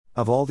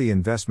Of all the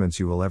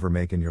investments you will ever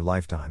make in your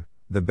lifetime,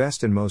 the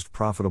best and most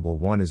profitable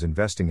one is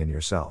investing in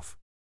yourself.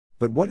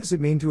 But what does it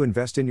mean to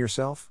invest in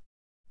yourself?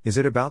 Is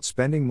it about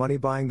spending money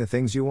buying the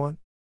things you want?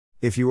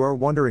 If you are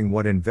wondering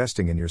what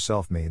investing in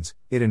yourself means,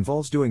 it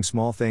involves doing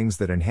small things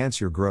that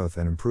enhance your growth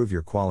and improve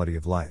your quality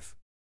of life.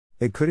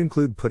 It could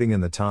include putting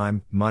in the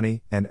time,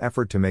 money, and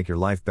effort to make your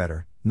life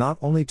better, not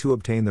only to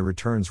obtain the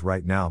returns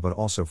right now but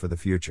also for the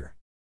future.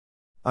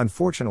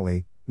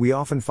 Unfortunately, we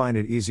often find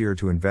it easier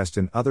to invest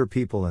in other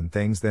people and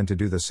things than to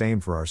do the same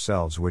for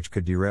ourselves, which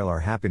could derail our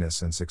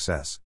happiness and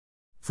success.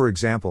 For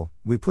example,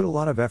 we put a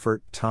lot of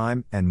effort,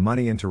 time, and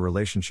money into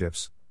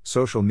relationships,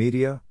 social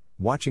media,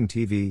 watching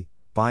TV,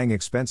 buying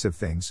expensive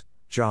things,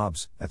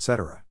 jobs,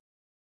 etc.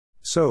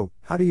 So,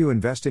 how do you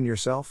invest in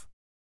yourself?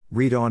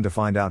 Read on to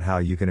find out how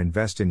you can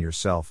invest in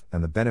yourself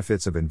and the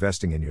benefits of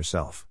investing in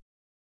yourself.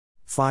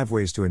 5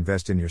 ways to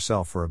invest in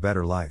yourself for a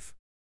better life.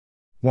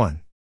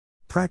 1.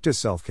 Practice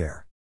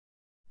self-care.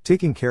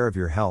 Taking care of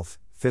your health,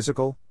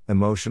 physical,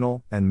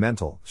 emotional, and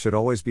mental, should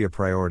always be a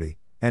priority,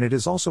 and it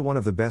is also one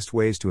of the best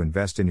ways to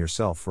invest in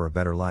yourself for a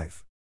better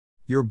life.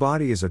 Your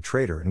body is a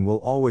trader and will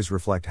always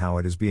reflect how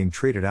it is being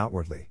treated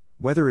outwardly,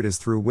 whether it is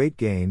through weight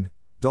gain,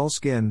 dull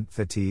skin,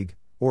 fatigue,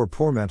 or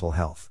poor mental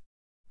health.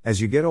 As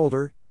you get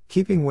older,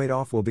 keeping weight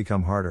off will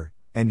become harder,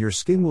 and your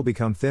skin will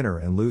become thinner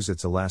and lose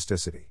its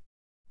elasticity.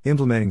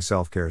 Implementing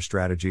self-care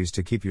strategies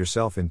to keep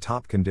yourself in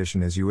top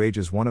condition as you age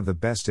is one of the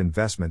best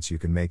investments you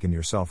can make in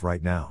yourself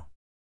right now.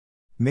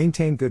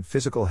 Maintain good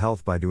physical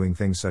health by doing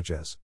things such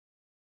as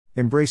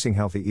embracing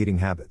healthy eating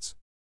habits,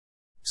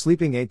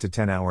 sleeping 8 to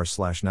 10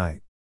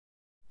 hours/night,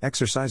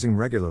 exercising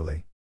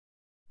regularly,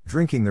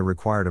 drinking the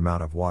required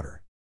amount of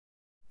water,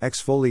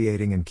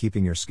 exfoliating and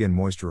keeping your skin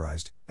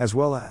moisturized, as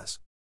well as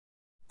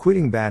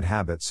quitting bad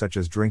habits such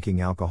as drinking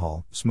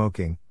alcohol,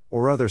 smoking,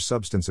 or other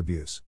substance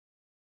abuse.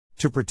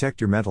 To protect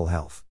your mental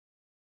health,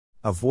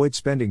 avoid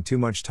spending too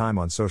much time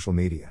on social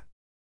media.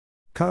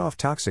 Cut off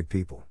toxic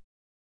people.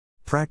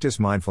 Practice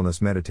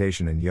mindfulness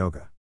meditation and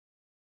yoga.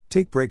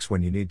 Take breaks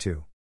when you need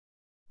to.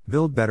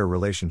 Build better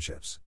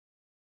relationships.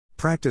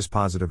 Practice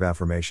positive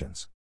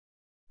affirmations.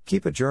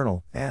 Keep a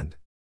journal, and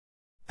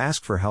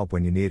ask for help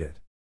when you need it.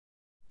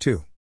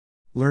 2.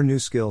 Learn new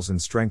skills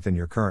and strengthen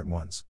your current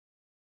ones.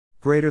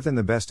 Greater than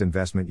the best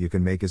investment you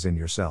can make is in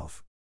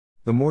yourself.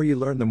 The more you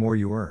learn, the more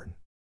you earn.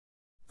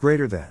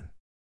 Greater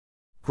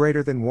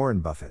than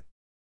Warren Buffett.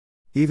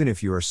 Even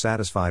if you are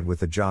satisfied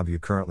with the job you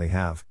currently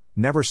have,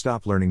 never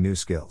stop learning new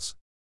skills.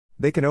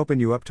 They can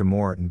open you up to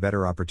more and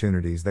better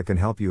opportunities that can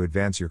help you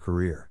advance your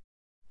career.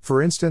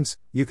 For instance,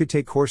 you could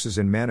take courses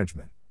in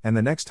management, and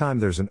the next time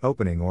there's an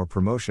opening or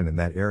promotion in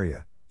that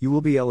area, you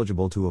will be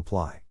eligible to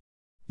apply.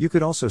 You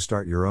could also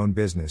start your own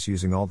business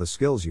using all the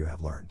skills you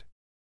have learned.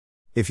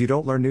 If you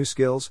don't learn new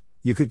skills,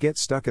 you could get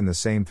stuck in the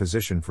same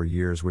position for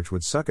years, which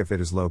would suck if it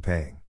is low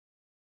paying.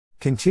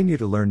 Continue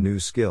to learn new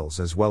skills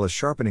as well as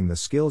sharpening the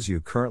skills you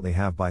currently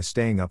have by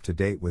staying up to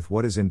date with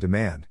what is in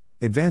demand,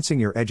 advancing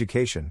your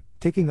education,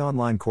 taking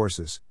online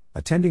courses,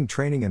 attending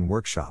training and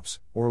workshops,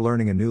 or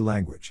learning a new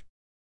language.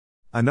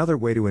 Another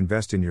way to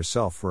invest in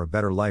yourself for a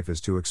better life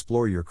is to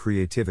explore your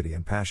creativity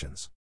and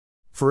passions.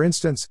 For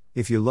instance,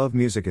 if you love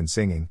music and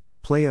singing,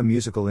 play a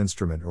musical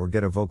instrument or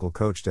get a vocal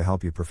coach to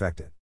help you perfect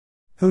it.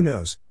 Who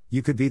knows,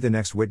 you could be the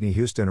next Whitney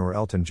Houston or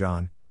Elton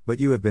John, but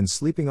you have been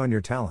sleeping on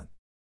your talent.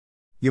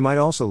 You might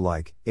also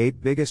like 8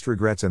 biggest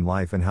regrets in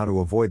life and how to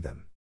avoid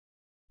them.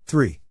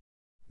 3.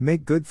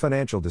 Make good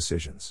financial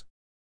decisions.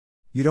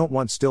 You don't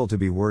want still to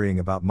be worrying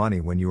about money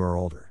when you are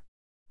older.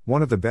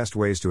 One of the best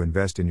ways to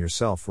invest in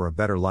yourself for a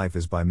better life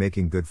is by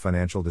making good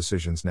financial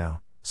decisions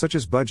now, such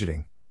as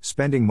budgeting,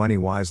 spending money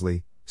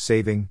wisely,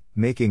 saving,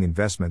 making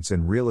investments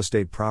in real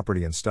estate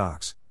property and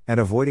stocks, and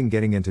avoiding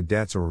getting into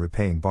debts or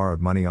repaying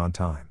borrowed money on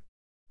time.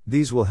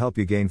 These will help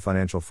you gain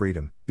financial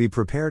freedom, be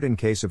prepared in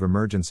case of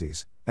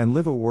emergencies, and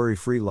live a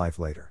worry-free life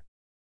later.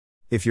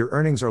 If your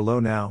earnings are low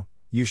now,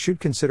 you should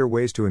consider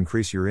ways to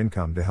increase your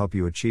income to help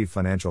you achieve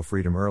financial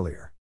freedom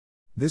earlier.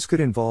 This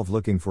could involve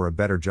looking for a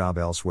better job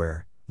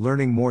elsewhere,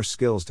 learning more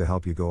skills to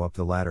help you go up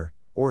the ladder,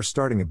 or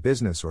starting a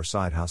business or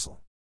side hustle.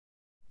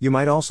 You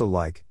might also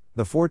like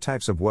the 4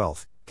 types of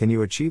wealth. Can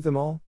you achieve them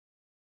all?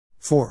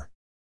 4.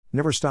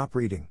 Never stop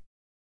reading.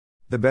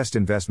 The best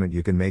investment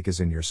you can make is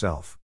in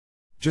yourself.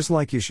 Just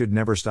like you should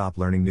never stop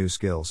learning new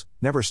skills,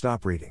 never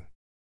stop reading.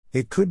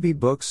 It could be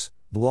books,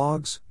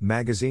 blogs,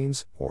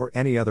 magazines, or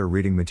any other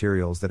reading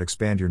materials that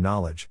expand your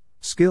knowledge,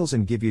 skills,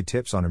 and give you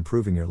tips on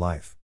improving your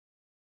life.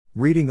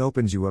 Reading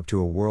opens you up to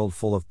a world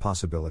full of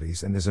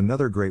possibilities and is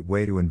another great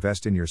way to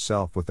invest in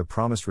yourself with the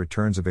promised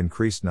returns of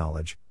increased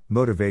knowledge,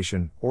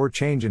 motivation, or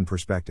change in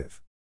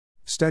perspective.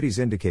 Studies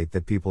indicate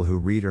that people who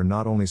read are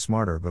not only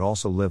smarter but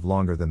also live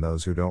longer than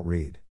those who don't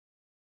read.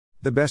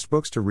 The best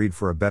books to read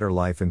for a better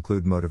life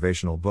include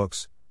motivational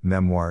books,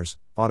 memoirs,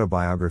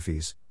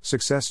 autobiographies,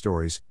 success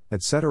stories,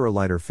 etc.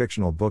 Lighter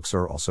fictional books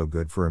are also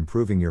good for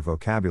improving your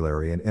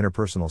vocabulary and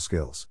interpersonal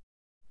skills.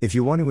 If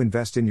you want to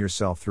invest in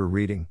yourself through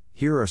reading,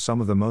 here are some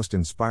of the most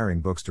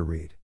inspiring books to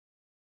read.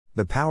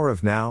 The Power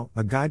of Now,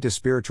 A Guide to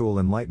Spiritual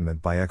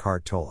Enlightenment by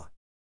Eckhart Tolle.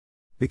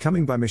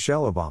 Becoming by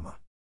Michelle Obama.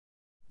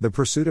 The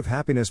Pursuit of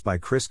Happiness by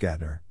Chris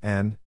Gardner,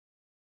 and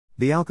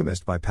The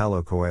Alchemist by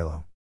Paulo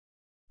Coelho.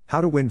 How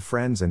to Win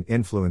Friends and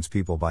Influence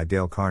People by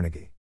Dale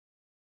Carnegie.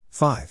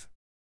 5.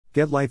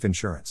 Get life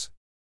insurance.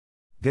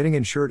 Getting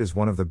insured is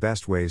one of the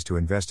best ways to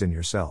invest in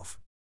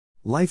yourself.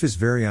 Life is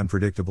very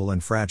unpredictable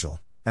and fragile,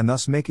 and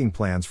thus making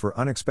plans for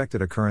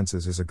unexpected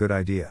occurrences is a good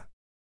idea.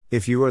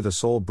 If you are the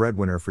sole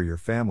breadwinner for your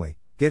family,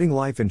 getting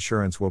life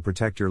insurance will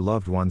protect your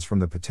loved ones from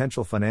the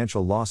potential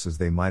financial losses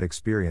they might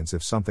experience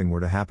if something were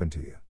to happen to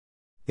you.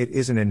 It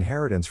is an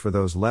inheritance for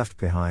those left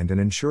behind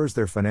and ensures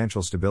their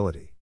financial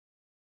stability.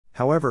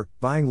 However,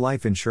 buying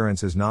life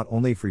insurance is not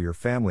only for your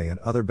family and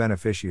other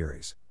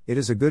beneficiaries, it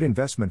is a good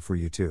investment for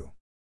you too.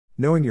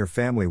 Knowing your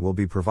family will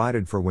be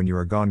provided for when you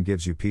are gone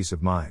gives you peace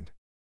of mind.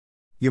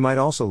 You might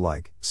also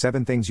like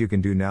 7 things you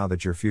can do now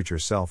that your future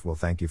self will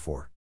thank you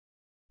for.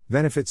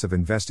 Benefits of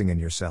investing in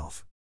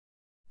yourself.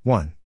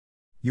 1.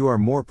 You are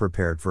more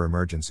prepared for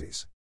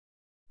emergencies.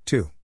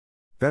 2.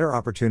 Better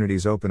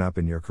opportunities open up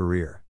in your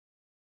career.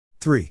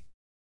 3.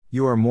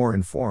 You are more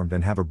informed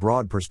and have a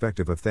broad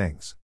perspective of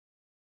things.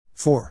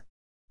 4.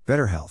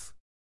 Better health.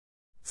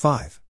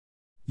 5.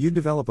 You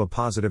develop a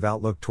positive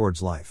outlook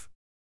towards life.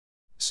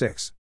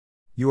 6.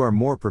 You are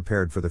more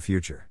prepared for the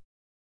future.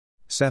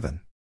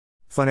 7.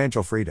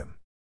 Financial freedom.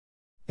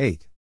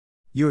 8.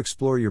 You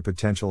explore your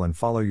potential and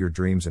follow your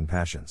dreams and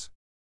passions.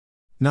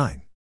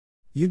 9.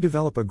 You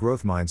develop a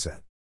growth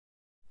mindset.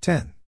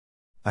 10.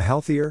 A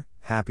healthier,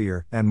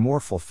 happier, and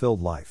more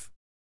fulfilled life.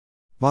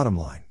 Bottom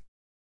line.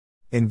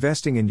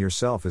 Investing in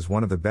yourself is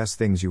one of the best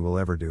things you will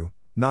ever do,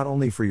 not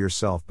only for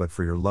yourself but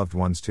for your loved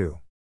ones too.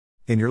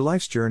 In your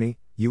life's journey,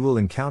 you will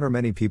encounter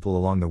many people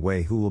along the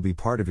way who will be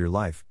part of your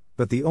life,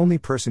 but the only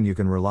person you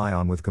can rely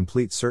on with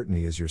complete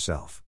certainty is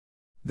yourself.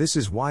 This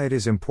is why it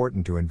is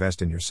important to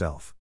invest in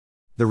yourself.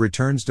 The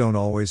returns don't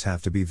always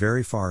have to be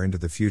very far into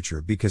the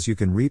future because you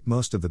can reap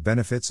most of the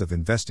benefits of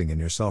investing in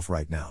yourself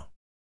right now.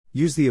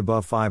 Use the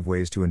above 5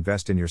 ways to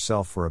invest in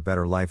yourself for a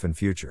better life and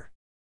future.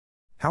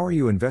 How are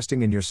you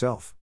investing in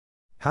yourself?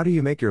 How do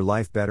you make your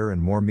life better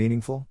and more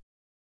meaningful?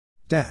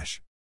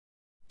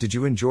 Did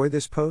you enjoy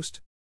this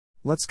post?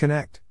 Let's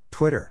connect.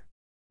 Twitter,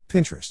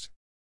 Pinterest,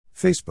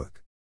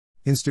 Facebook,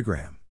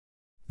 Instagram,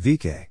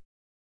 VK.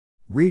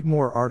 Read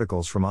more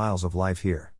articles from Isles of Life here.